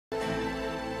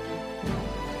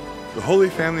The Holy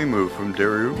Family moved from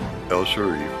Deir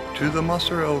el-Sharif to the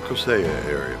Masr Al-Qusieyya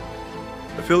area,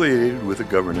 affiliated with the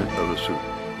governorate of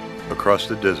Assiut, across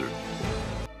the desert.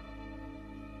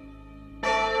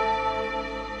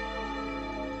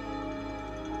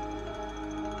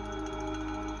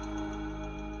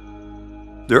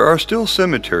 There are still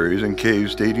cemeteries and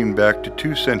caves dating back to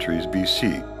 2 centuries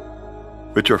BC,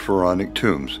 which are pharaonic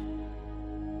tombs.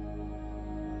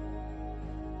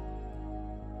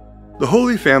 The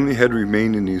Holy Family had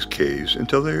remained in these caves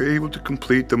until they were able to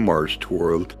complete the march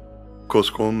toward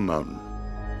Koskon Mountain,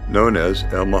 known as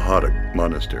Al-Mahadaq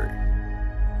Monastery.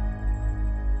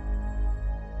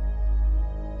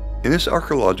 In this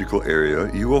archaeological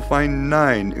area, you will find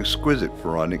 9 exquisite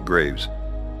pharaonic graves,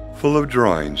 full of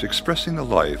drawings expressing the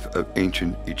life of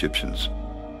ancient Egyptians.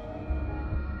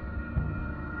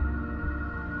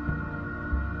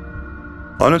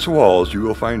 On its walls, you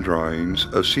will find drawings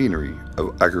of scenery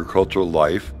of agricultural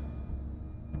life,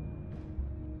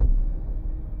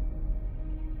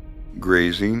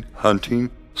 grazing,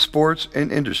 hunting, sports,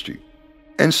 and industry,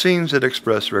 and scenes that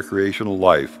express recreational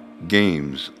life,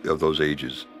 games of those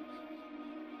ages.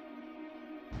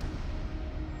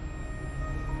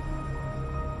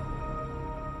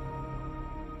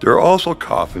 There are also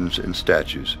coffins and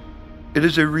statues. It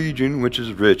is a region which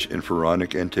is rich in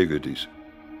pharaonic antiquities.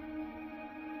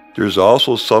 There is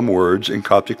also some words in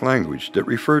Coptic language that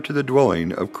refer to the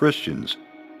dwelling of Christians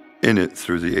in it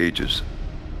through the ages.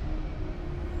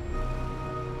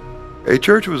 A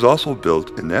church was also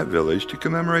built in that village to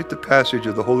commemorate the passage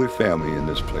of the Holy Family in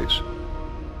this place.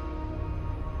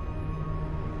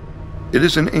 It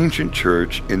is an ancient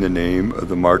church in the name of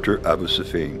the martyr Abu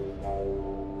Sufyan.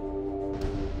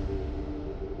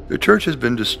 The church has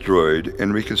been destroyed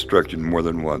and reconstructed more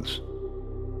than once.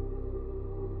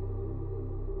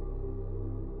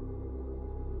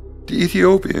 The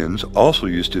Ethiopians also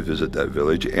used to visit that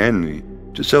village annually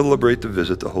to celebrate the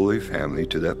visit of the Holy Family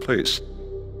to that place.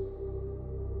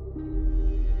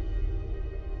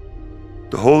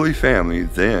 The Holy Family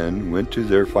then went to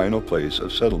their final place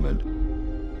of settlement,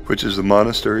 which is the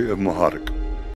monastery of Mahadaq.